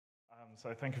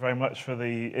So thank you very much for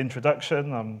the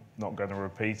introduction. I'm not going to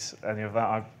repeat any of that.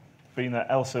 I've been at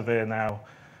Elsevier now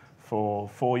for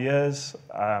 4 years.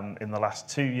 In the last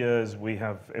 2 years, we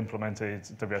have implemented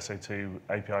WSO2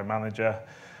 API Manager,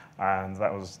 and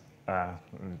that was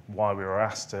why we were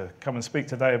asked to come and speak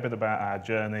today a bit about our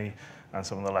journey and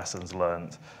some of the lessons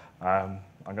learned. I'm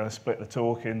going to split the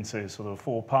talk into sort of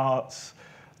 4 parts,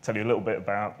 tell you a little bit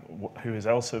about who is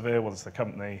Elsevier, what is the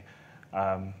company,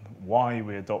 why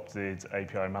we adopted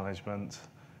API management,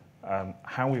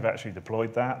 how we've actually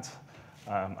deployed that,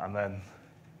 and then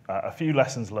a few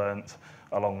lessons learnt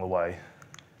along the way.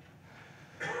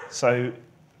 So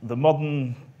the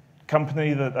modern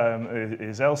company that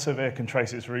is Elsevier can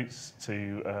trace its roots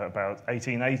to about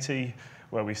 1880,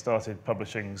 where we started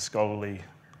publishing scholarly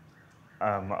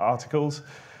articles.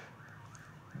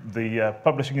 The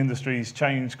publishing industry's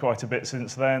changed quite a bit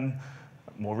since then.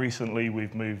 More recently,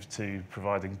 we've moved to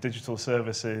providing digital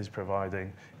services,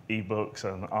 providing ebooks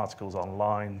and articles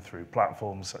online through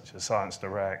platforms such as Science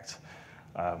Direct.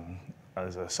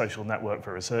 There's a social network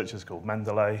for researchers called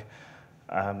Mendeley.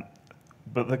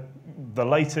 But the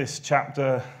latest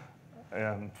chapter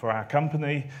for our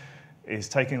company is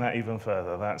taking that even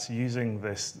further. That's using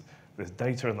this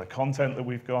data and the content that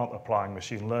we've got, applying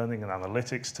machine learning and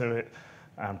analytics to it,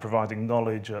 and providing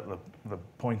knowledge at the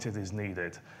point it is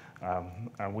needed.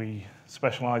 And we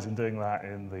specialize in doing that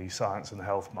in the science and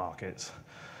health markets.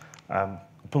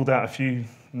 Pulled out a few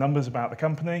numbers about the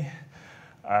company.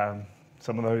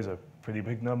 Some of those are pretty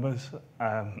big numbers.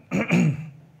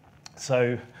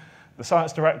 So the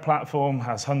Science Direct platform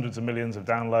has hundreds of millions of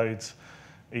downloads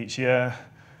each year.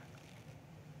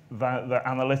 The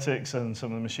analytics and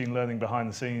some of the machine learning behind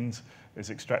the scenes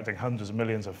is extracting hundreds of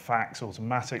millions of facts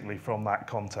automatically from that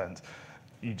content.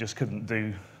 You just couldn't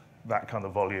do that kind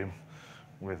of volume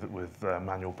with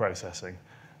manual processing.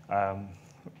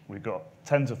 We've got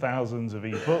tens of thousands of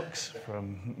ebooks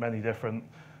from many different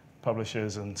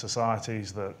publishers and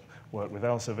societies that work with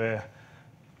Elsevier,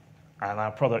 and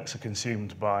our products are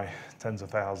consumed by tens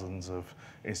of thousands of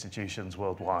institutions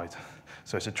worldwide.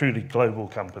 So it's a truly global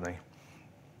company.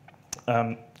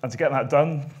 And to get that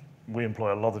done, we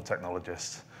employ a lot of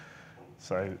technologists.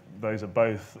 So those are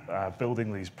both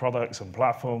building these products and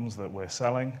platforms that we're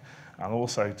selling, and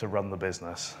also to run the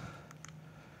business.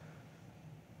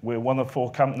 We're one of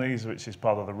 4 companies which is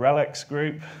part of the RELX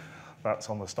group. That's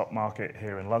on the stock market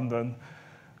here in London.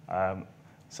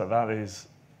 So that is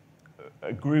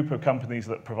a group of companies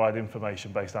that provide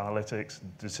information-based analytics,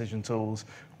 decision tools.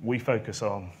 We focus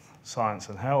on science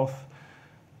and health.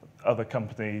 Other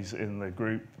companies in the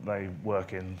group, they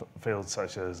work in fields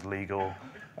such as legal,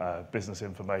 business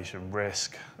information,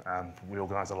 risk, and we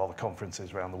organize a lot of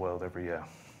conferences around the world every year.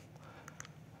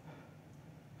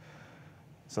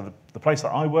 So the place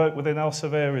that I work within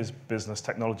Elsevier is Business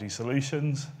Technology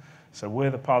Solutions. So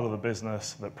we're the part of the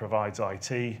business that provides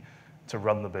IT to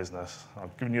run the business.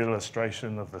 I've given you an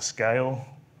illustration of the scale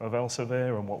of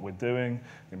Elsevier and what we're doing,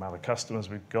 the amount of customers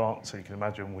we've got. So you can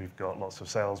imagine we've got lots of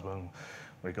salesmen,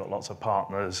 we've got lots of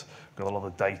partners, we've got a lot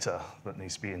of data that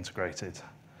needs to be integrated.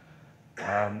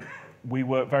 We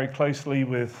work very closely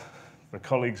with the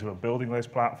colleagues who are building those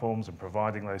platforms and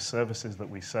providing those services that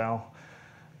we sell,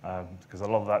 because a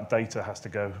lot of that data has to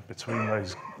go between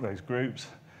those groups.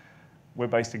 We're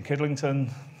based in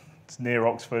Kidlington. It's near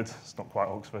Oxford. It's not quite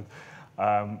Oxford.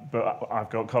 But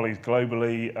I've got colleagues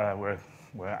globally.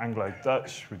 We're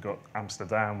Anglo-Dutch. We've got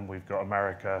Amsterdam. We've got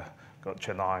America. We've got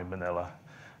Chennai, Manila.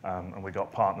 And we've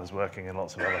got partners working in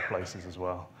lots of other places as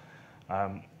well.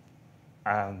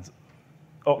 And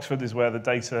Oxford is where the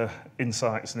data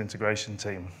insights and integration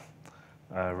team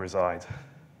reside.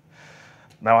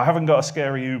 Now, I haven't got a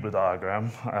scary Uber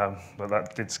diagram, but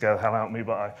that did scare the hell out of me,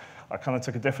 but I kind of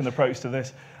took a different approach to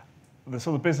this. The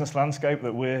sort of business landscape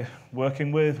that we're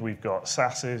working with, we've got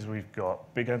SaaSes, we've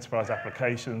got big enterprise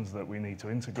applications that we need to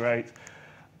integrate.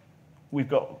 We've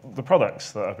got the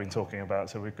products that I've been talking about,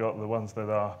 so we've got the ones that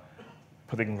are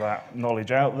putting that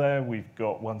knowledge out there. We've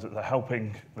got ones that are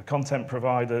helping the content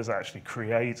providers actually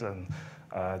create and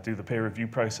do the peer review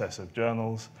process of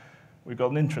journals. We've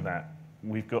got an intranet.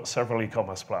 We've got several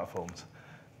e-commerce platforms.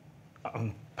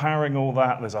 Powering all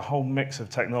that, there's a whole mix of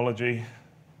technology,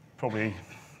 probably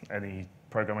any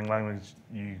programming language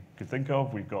you could think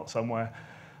of, we've got somewhere.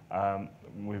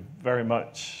 We're very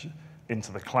much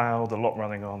into the cloud, a lot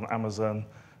running on Amazon,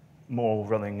 more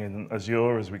running in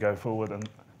Azure as we go forward. And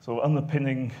so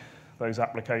underpinning those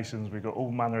applications, we've got all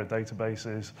manner of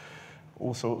databases,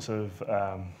 all sorts of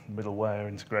middleware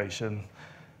integration.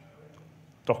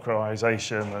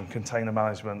 Dockerization and container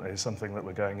management is something that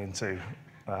we're going into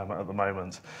at the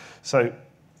moment. So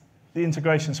the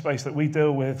integration space that we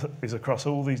deal with is across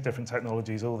all these different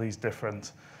technologies, all these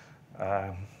different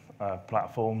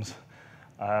platforms.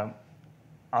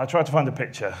 I tried to find a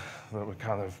picture that would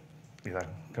kind of,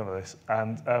 cover this.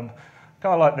 And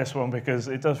kind of like this one because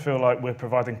it does feel like we're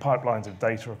providing pipelines of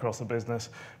data across the business.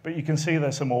 But you can see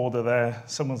there's some order there.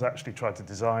 Someone's actually tried to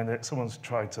design it. Someone's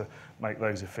tried to make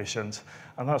those efficient.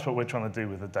 And that's what we're trying to do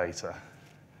with the data.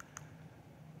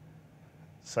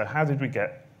 So how did we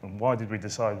get, and why did we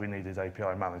decide we needed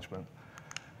API management?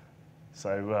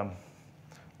 So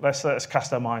let's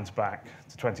cast our minds back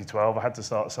to 2012. I had to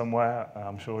start somewhere.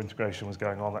 I'm sure integration was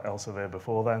going on at Elsevier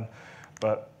before then.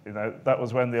 But that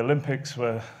was when the Olympics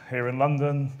were here in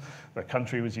London. The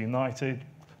country was united.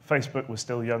 Facebook was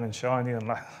still young and shiny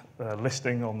and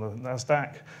listing on the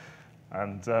NASDAQ.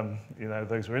 And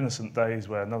those were innocent days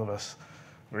where none of us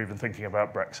were even thinking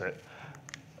about Brexit.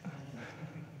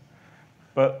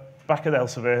 But back at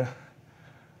Elsevier,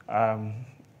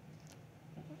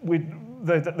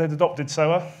 they'd adopted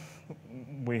SOA.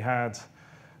 We had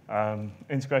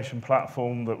integration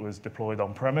platform that was deployed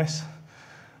on-premise.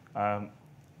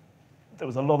 There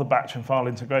was a lot of batch and file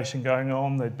integration going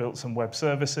on. They'd built some web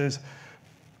services.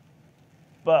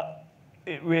 But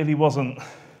it really wasn't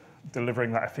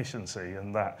delivering that efficiency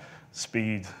and that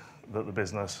speed that the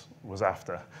business was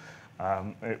after.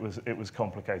 It was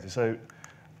complicated. So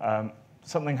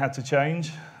something had to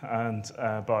change. And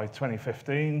by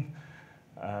 2015,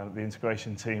 the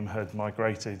integration team had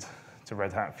migrated to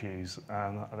Red Hat Fuse.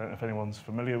 And I don't know if anyone's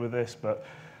familiar with this, but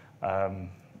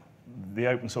the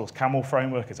open source Camel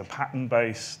framework is a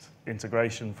pattern-based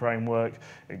integration framework.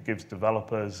 It gives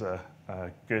developers a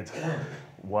good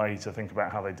way to think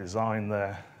about how they design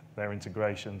their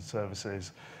integration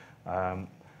services.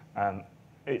 And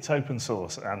it's open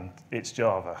source and it's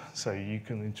Java. So you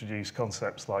can introduce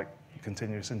concepts like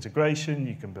continuous integration,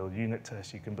 you can build unit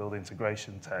tests, you can build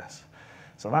integration tests.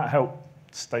 So that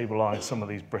helped stabilize some of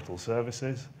these brittle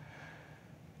services.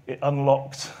 It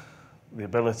unlocked the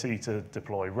ability to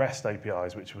deploy REST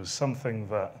APIs, which was something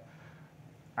that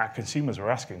our consumers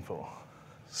were asking for.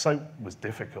 SOAP was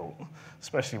difficult,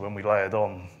 especially when we layered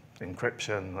on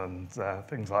encryption and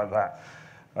things like that.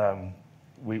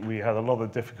 We had a lot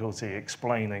of difficulty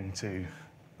explaining to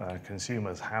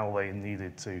consumers how they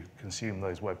needed to consume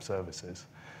those web services.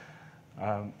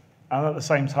 And at the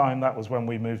same time, that was when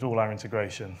we moved all our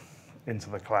integration into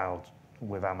the cloud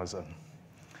with Amazon.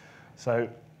 So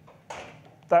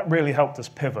that really helped us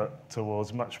pivot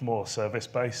towards much more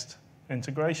service-based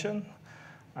integration.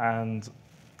 And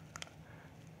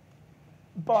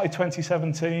by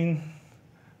 2017,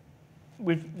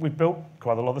 we've built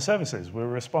quite a lot of services. We're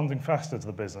responding faster to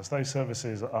the business. Those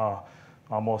services are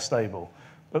more stable.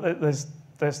 But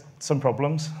there's some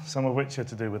problems, some of which are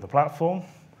to do with the platform.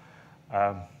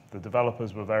 The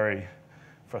developers were very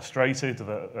frustrated that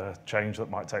a change that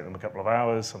might take them a couple of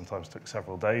hours sometimes took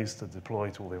several days to deploy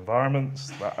to all the environments.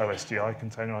 That OSGI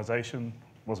containerization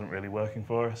wasn't really working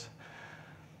for us.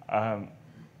 A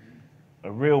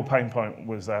real pain point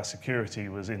was our security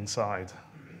was inside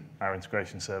our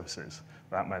integration services.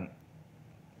 That meant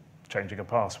changing a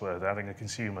password, adding a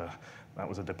consumer. That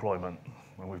was a deployment,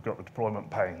 and we've got the deployment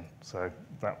pain. So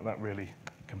that really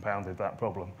compounded that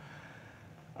problem.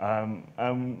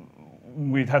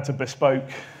 We'd had to bespoke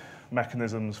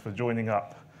mechanisms for joining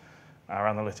up our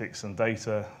analytics and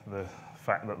data. The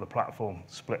fact that the platform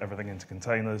split everything into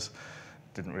containers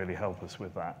didn't really help us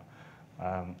with that.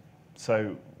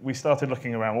 So we started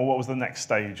looking around, well, what was the next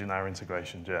stage in our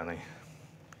integration journey?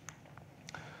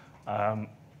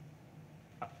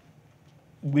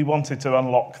 We wanted to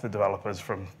unlock the developers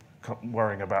from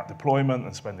worrying about deployment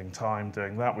and spending time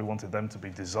doing that. We wanted them to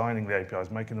be designing the APIs,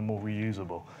 making them more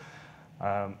reusable.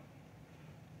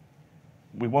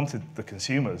 We wanted the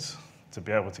consumers to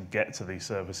be able to get to these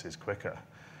services quicker.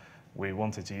 We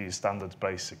wanted to use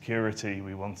standards-based security.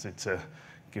 We wanted to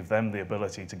give them the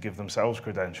ability to give themselves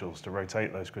credentials, to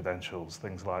rotate those credentials,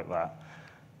 things like that.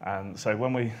 And so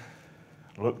when we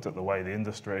looked at the way the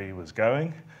industry was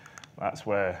going, that's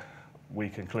where we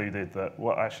concluded that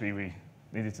what actually we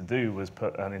needed to do was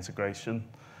put an an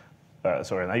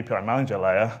API manager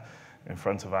layer in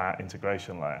front of our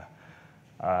integration layer.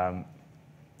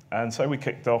 And so we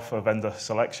kicked off a vendor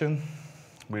selection.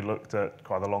 We looked at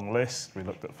quite a long list. We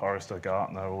looked at Forrester,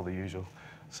 Gartner, all the usual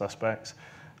suspects.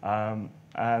 And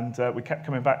we kept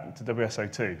coming back to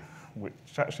WSO2, which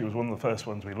actually was one of the first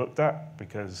ones we looked at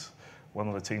because one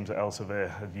of the teams at Elsevier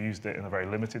had used it in a very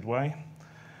limited way.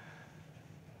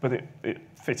 But it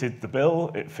fitted the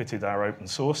bill. It fitted our open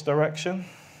source direction.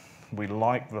 We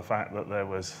liked the fact that there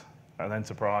was an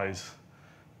enterprise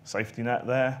safety net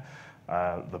there.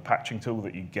 The patching tool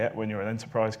that you get when you're an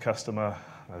enterprise customer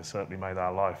has certainly made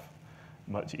our life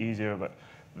much easier, but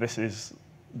this is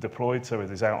deployed, so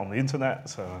it is out on the internet.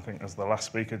 So I think, as the last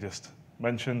speaker just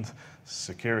mentioned,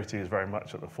 security is very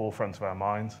much at the forefront of our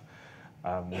minds.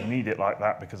 We need it like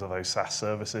that because of those SaaS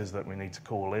services that we need to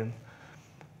call in.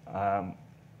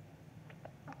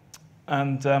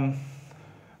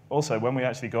 Also, when we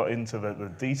actually got into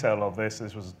the detail of this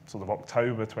was sort of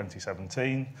October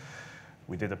 2017.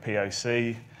 We did a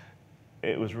POC.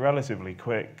 It was relatively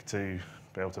quick to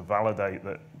be able to validate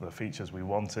that the features we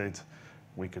wanted,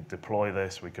 we could deploy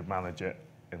this, we could manage it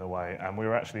in a way, and we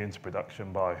were actually into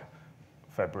production by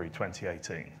February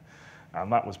 2018.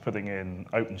 And that was putting in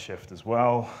OpenShift as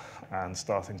well and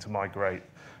starting to migrate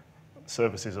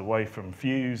services away from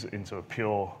Fuse into a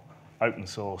pure open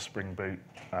source Spring Boot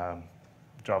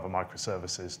Java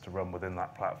microservices to run within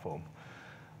that platform.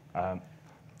 And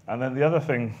then the other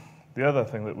thing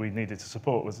that we needed to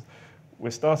support was we're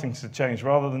starting to change,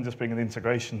 rather than just being an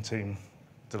integration team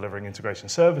delivering integration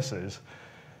services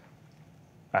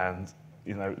and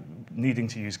needing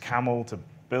to use Camel to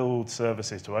build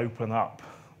services to open up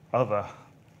other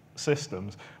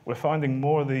systems. We're finding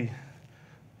more of the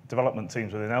development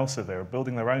teams within Elsevier are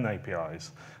building their own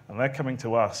APIs, and they're coming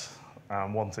to us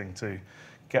wanting to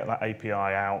get that API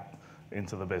out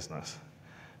into the business.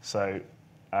 So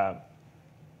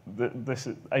this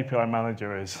API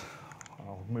Manager is,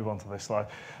 I'll move on to this slide.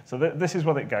 So this is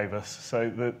what it gave us.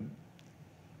 So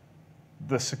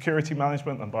the security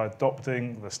management, and by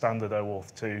adopting the standard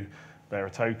OAuth 2 bearer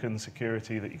token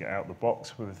security that you get out of the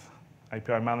box with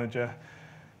API Manager,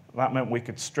 that meant we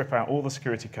could strip out all the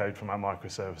security code from our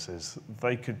microservices.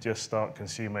 They could just start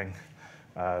consuming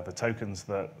the tokens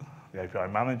that the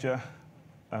API Manager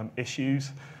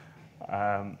issues,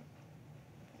 and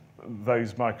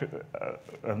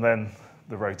then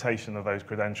the rotation of those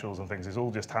credentials and things is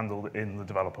all just handled in the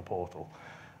developer portal.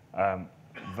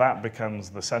 That becomes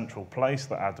the central place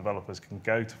that our developers can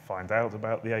go to find out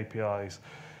about the APIs,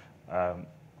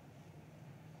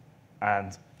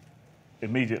 and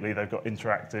immediately they've got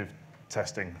interactive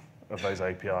testing of those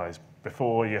APIs.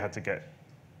 Before, you had to get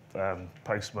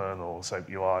Postman or SOAP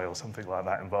UI or something like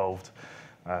that involved,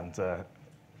 and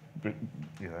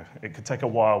it could take a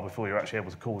while before you're actually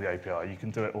able to call the API. You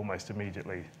can do it almost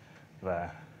immediately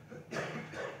there.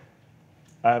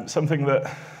 Something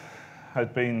that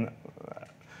had been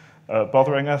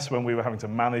bothering us when we were having to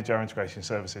manage our integration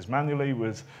services manually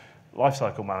was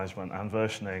lifecycle management and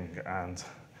versioning, and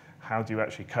how do you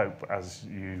actually cope as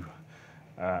you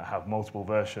have multiple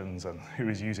versions and who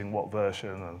is using what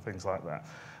version and things like that.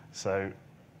 So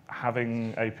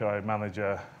having API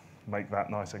Manager make that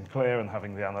nice and clear, and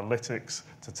having the analytics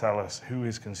to tell us who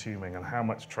is consuming and how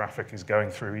much traffic is going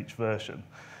through each version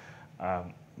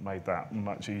made that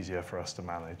much easier for us to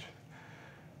manage.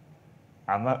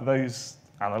 And those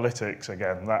analytics,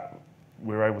 again, that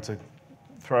we were able to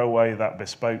throw away that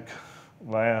bespoke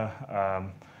layer,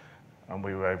 and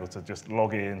we were able to just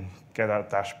log in, get our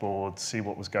dashboard, see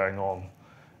what was going on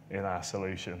in our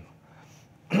solution.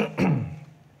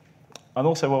 And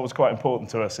also what was quite important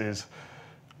to us is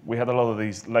we had a lot of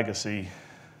these legacy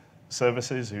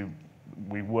services who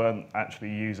we weren't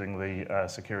actually using the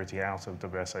security out of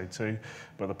WSO2,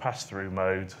 but the pass-through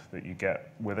mode that you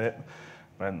get with it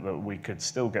meant that we could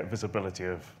still get visibility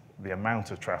of the amount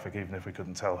of traffic, even if we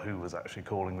couldn't tell who was actually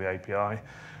calling the API.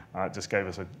 It just gave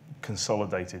us a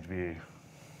consolidated view.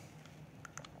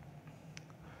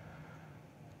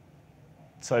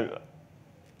 So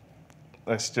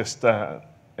let's just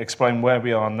explain where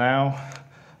we are now.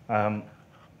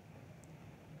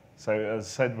 So as I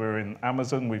said, we're in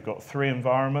Amazon. We've got 3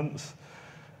 environments.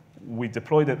 We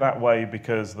deployed it that way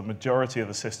because the majority of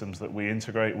the systems that we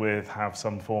integrate with have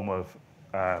some form of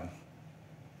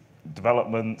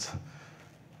development,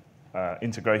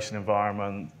 integration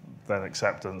environment, then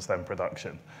acceptance, then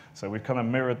production. So we've kind of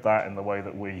mirrored that in the way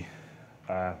that we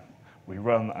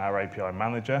run our API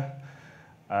Manager.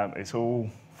 It's all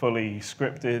fully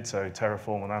scripted, so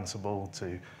Terraform and Ansible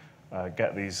to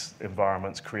get these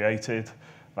environments created.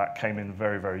 That came in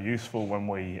very, very useful when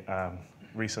we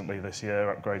recently this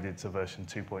year upgraded to version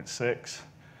 2.6.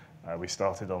 We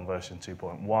started on version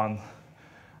 2.1.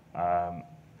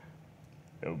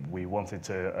 We wanted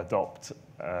to adopt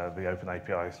the Open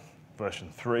API version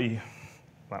 3.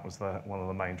 That was one of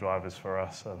the main drivers for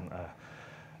us. And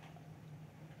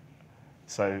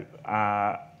so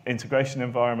our integration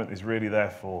environment is really there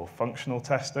for functional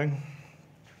testing.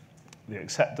 The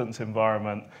acceptance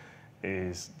environment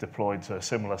is deployed to a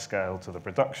similar scale to the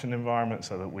production environment,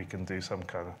 so that we can do sort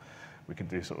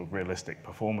of realistic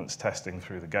performance testing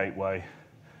through the gateway.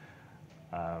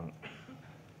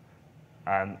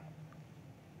 And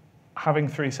having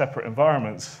 3 separate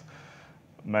environments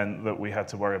meant that we had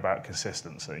to worry about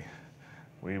consistency.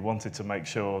 We wanted to make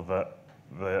sure that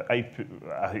a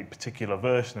particular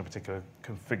version, a particular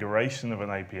configuration of an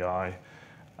API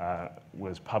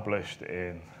was published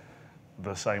in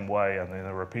the same way and in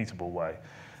a repeatable way.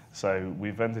 So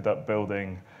we've ended up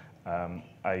building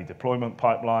a deployment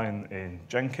pipeline in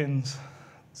Jenkins.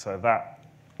 So that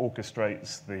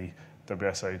orchestrates the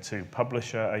WSO2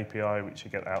 Publisher API, which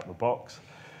you get out the box.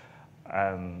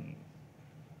 And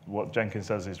what Jenkins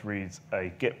does is reads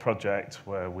a Git project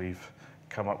where we've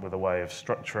come up with a way of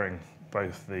structuring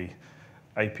both the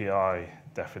API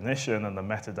definition and the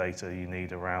metadata you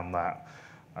need around that.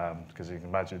 Because you can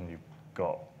imagine you've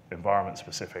got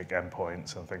environment-specific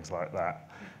endpoints and things like that.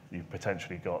 You've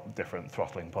potentially got different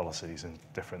throttling policies in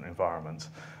different environments.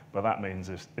 But that means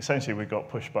essentially we've got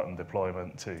push-button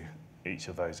deployment to each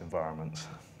of those environments.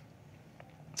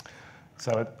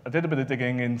 So I did a bit of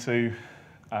digging into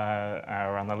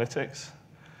our analytics.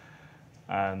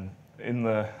 And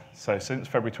so since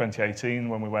February 2018,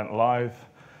 when we went live,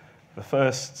 the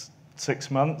first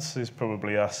 6 months is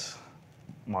probably us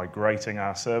migrating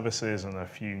our services and a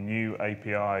few new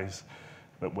APIs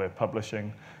that we're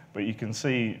publishing. But you can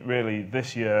see, really,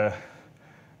 this year,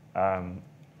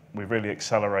 we've really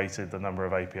accelerated the number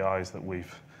of APIs that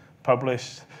we've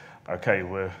published. Okay,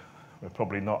 we're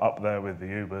probably not up there with the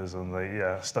Ubers and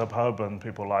the StubHub and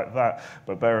people like that,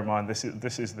 but bear in mind, this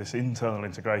is this internal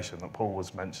integration that Paul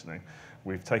was mentioning.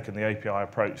 We've taken the API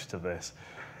approach to this.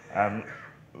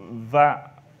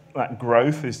 That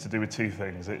growth is to do with 2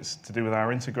 things. It's to do with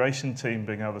our integration team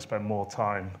being able to spend more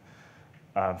time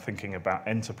thinking about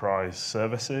enterprise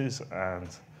services and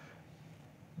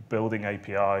building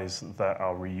APIs that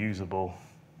are reusable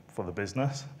for the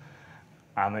business.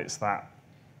 And it's that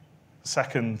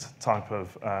second type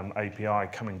of API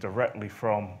coming directly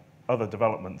from other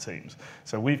development teams.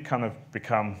 So we've kind of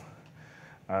become,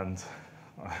 and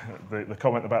the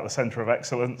comment about the center of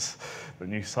excellence, the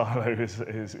new silo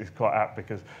is quite apt,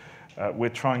 because we're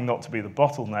trying not to be the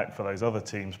bottleneck for those other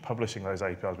teams publishing those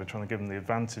APIs. We're trying to give them the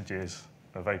advantages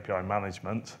of API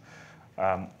management,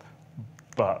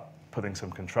 but putting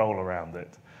some control around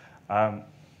it.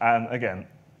 And again,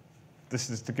 this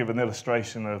is to give an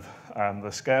illustration of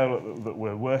the scale that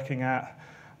we're working at.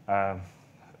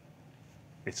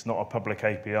 It's not a public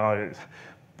API,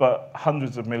 but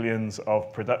hundreds of millions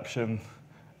of production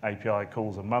API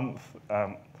calls a month.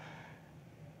 I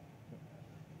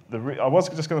was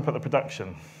just going to put the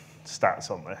production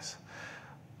stats on this,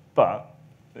 but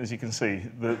as you can see,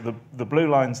 the blue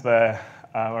lines there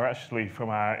are actually from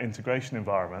our integration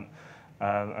environment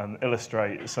and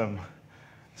illustrate some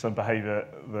behavior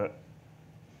that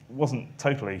wasn't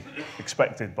totally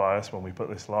expected by us when we put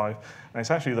this live. And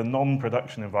it's actually the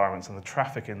non-production environments and the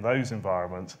traffic in those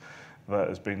environments that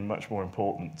has been much more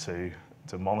important to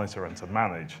monitor and to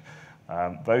manage.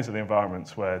 Those are the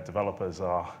environments where developers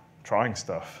are trying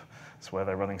stuff. It's where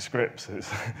they're running scripts. It's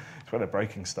where they're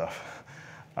breaking stuff.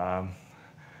 In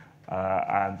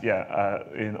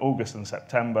August and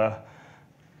September,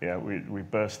 we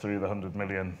burst through the 100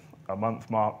 million a month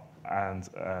mark, and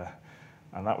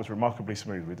that was remarkably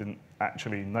smooth. We didn't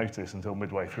actually notice until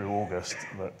midway through August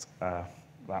that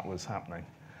that was happening.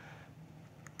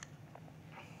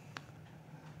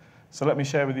 So let me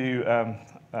share with you,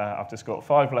 I've just got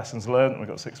 5 lessons learned, and we've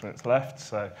got 6 minutes left.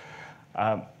 So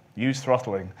use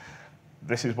throttling.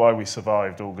 This is why we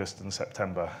survived August and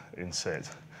September in SIT.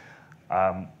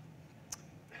 That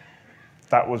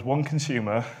was one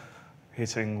consumer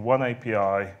hitting one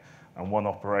API and one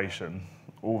operation,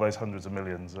 all those hundreds of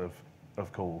millions of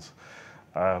calls.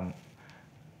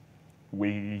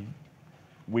 We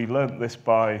learned this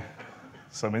by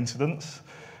some incidents.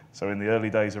 So in the early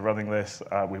days of running this,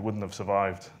 we wouldn't have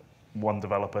survived one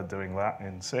developer doing that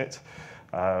in SIT.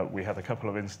 We had a couple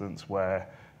of incidents where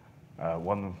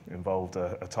one involved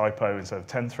a typo. Instead of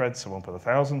 10 threads, someone put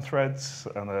 1,000 threads,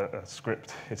 and a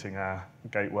script hitting our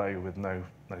gateway with no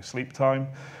sleep time.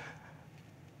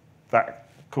 That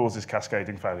causes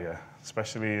cascading failure,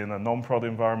 especially in a non-prod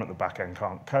environment. The backend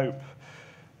can't cope.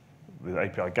 The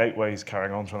API gateway is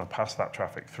carrying on trying to pass that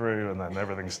traffic through, and then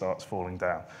everything starts falling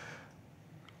down.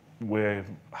 We're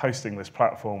hosting this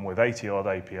platform with 80-odd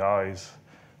APIs.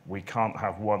 We can't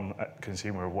have one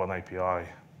consumer of one API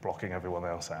blocking everyone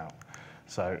else out.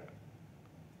 So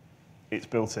it's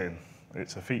built in.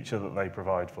 It's a feature that they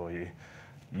provide for you.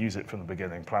 Use it from the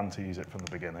beginning. Plan to use it from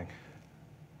the beginning.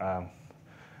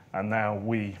 And now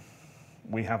we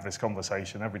have this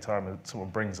conversation every time someone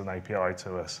brings an API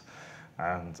to us,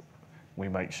 and we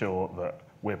make sure that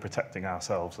we're protecting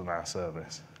ourselves and our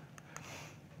service.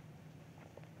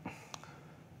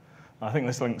 I think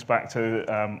this links back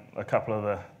to a couple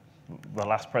of the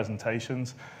last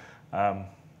presentations.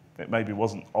 It maybe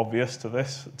wasn't obvious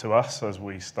to us as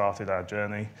we started our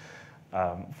journey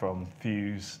from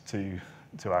Fuse to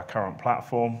our current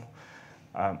platform.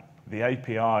 The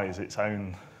API is its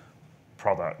own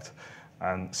product,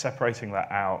 and separating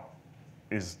that out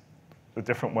is a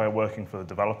different way of working for the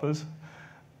developers,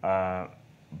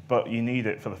 but you need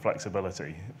it for the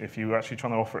flexibility. If you're actually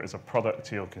trying to offer it as a product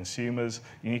to your consumers,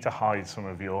 you need to hide some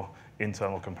of your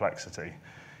internal complexity.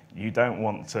 You don't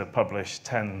want to publish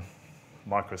 10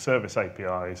 microservice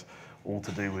APIs, all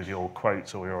to do with your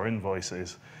quotes or your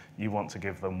invoices. You want to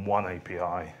give them one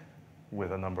API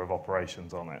with a number of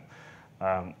operations on it.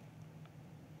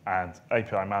 And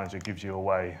API Manager gives you a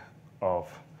way of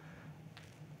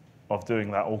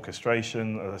doing that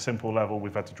orchestration at a simple level.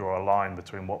 We've had to draw a line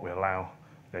between what we allow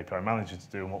the API Manager to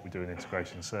do and what we do in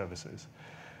integration services.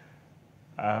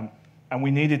 And we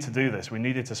needed to do this. We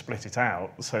needed to split it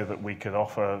out so that we could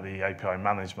offer the API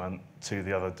management to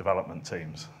the other development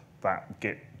teams. That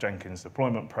Git Jenkins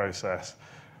deployment process,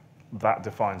 that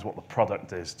defines what the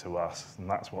product is to us, and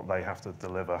that's what they have to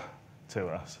deliver to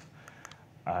us.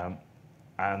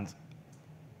 And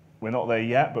we're not there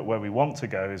yet, but where we want to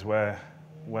go is where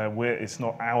it's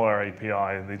not our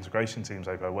API and the integration team's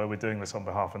API, where we're doing this on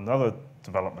behalf of another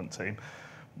development team.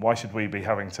 Why should we be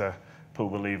having to pull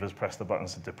the levers, press the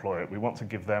buttons to deploy it? We want to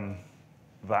give them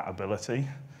that ability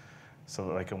so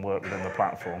that they can work within the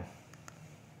platform.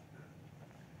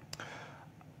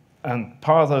 And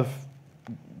part of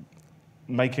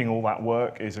making all that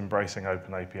work is embracing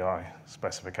open API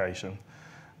specification.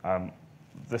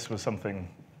 This was something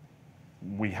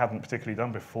we hadn't particularly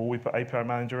done before we put API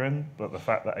Manager in, but the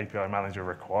fact that API Manager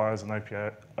requires an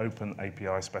open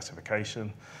API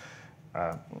specification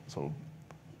sort of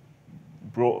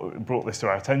brought this to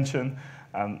our attention.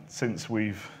 And since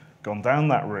we've gone down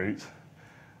that route,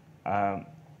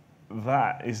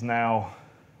 that is now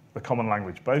the common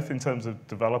language, both in terms of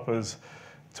developers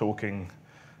talking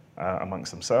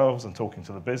amongst themselves and talking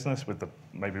to the business with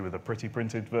maybe with a pretty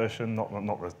printed version, not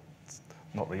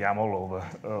the YAML or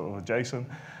the JSON.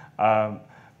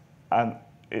 And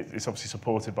it's obviously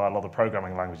supported by a lot of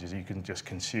programming languages. You can just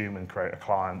consume and create a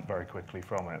client very quickly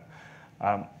from it.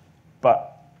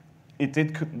 But it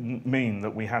did mean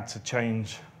that we had to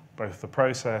change both the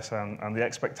process and the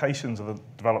expectations of the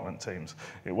development teams.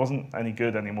 It wasn't any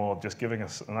good anymore just giving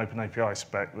us an open API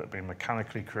spec that had been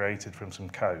mechanically created from some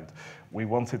code. We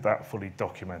wanted that fully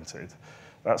documented.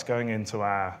 That's going into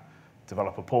our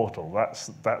developer portal.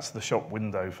 That's the shop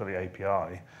window for the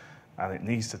API, and it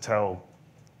needs to tell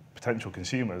potential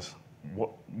consumers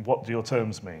what do your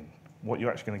terms mean, what you're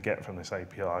actually going to get from this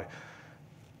API.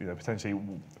 You know, potentially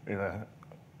in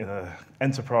an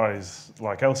enterprise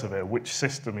like Elsevier, which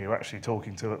system are you actually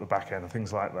talking to at the back end and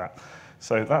things like that.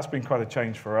 So that's been quite a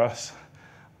change for us,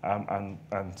 and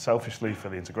selfishly for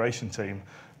the integration team.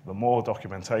 The more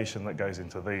documentation that goes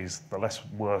into these, the less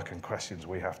work and questions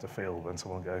we have to field when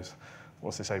someone goes,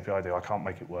 what's this API do? I can't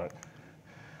make it work.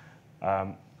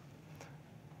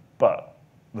 But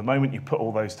the moment you put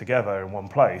all those together in one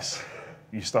place,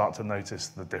 you start to notice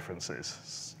the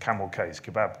differences. Camel case,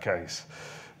 kebab case,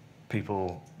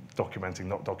 people documenting,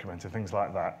 not documenting, things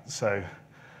like that. So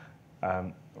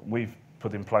we've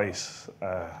put in place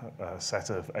a set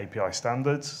of API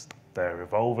standards. They're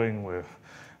evolving.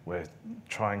 We're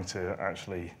trying to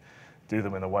actually do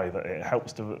them in a way that it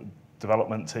helps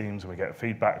development teams and we get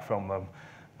feedback from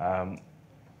them.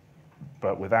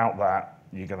 But without that,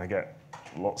 you're going to get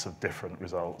lots of different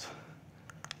results.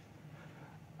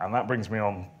 And that brings me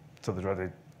on to the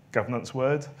dreaded governance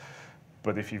word.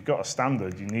 But if you've got a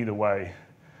standard, you need a way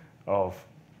of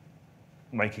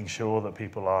making sure that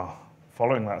people are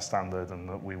following that standard and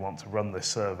that we want to run this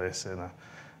service in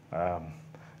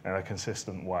a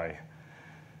consistent way.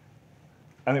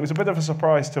 And it was a bit of a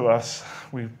surprise to us.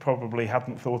 We probably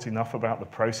hadn't thought enough about the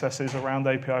processes around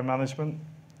API management.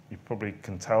 You probably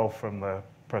can tell from the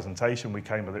presentation, we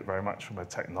came at it very much from a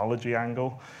technology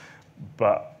angle.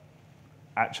 But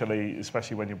actually,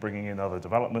 especially when you're bringing in other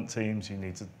development teams, you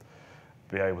need to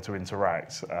be able to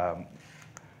interact.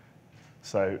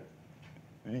 So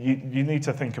you need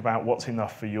to think about what's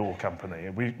enough for your company.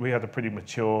 We had a pretty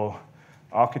mature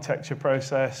architecture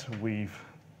process. We've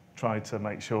tried to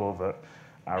make sure that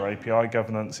our API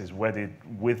governance is wedded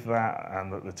with that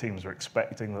and that the teams are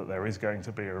expecting that there is going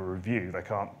to be a review. They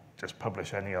can't just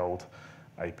publish any old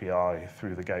API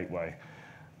through the gateway.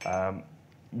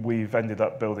 We've ended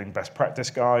up building best practice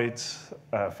guides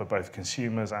for both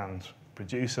consumers and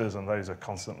producers, and those are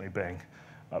constantly being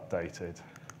updated.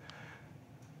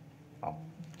 I'll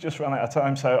just run out of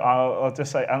time, so I'll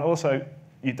just say, and also,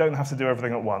 you don't have to do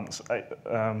everything at once.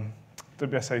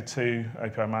 WSO2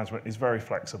 API Management is very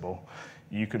flexible.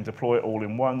 You can deploy it all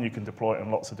in one, you can deploy it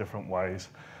in lots of different ways.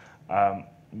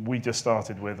 We just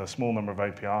started with a small number of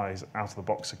APIs,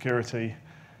 out-of-the-box security.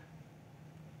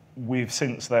 We've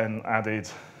since then added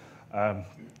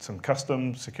some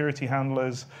custom security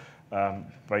handlers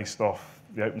based off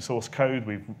the open source code.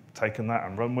 We've taken that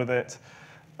and run with it.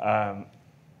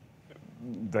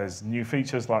 There's new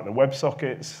features like the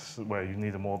WebSockets, where you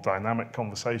need a more dynamic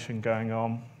conversation going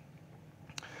on.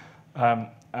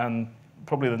 And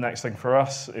probably the next thing for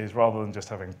us is, rather than just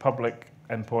having public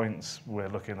endpoints, we're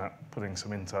looking at putting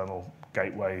some internal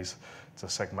gateways to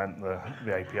segment the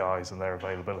APIs and their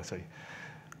availability.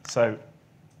 So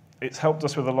it's helped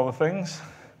us with a lot of things.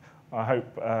 I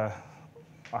hope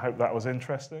that was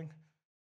interesting.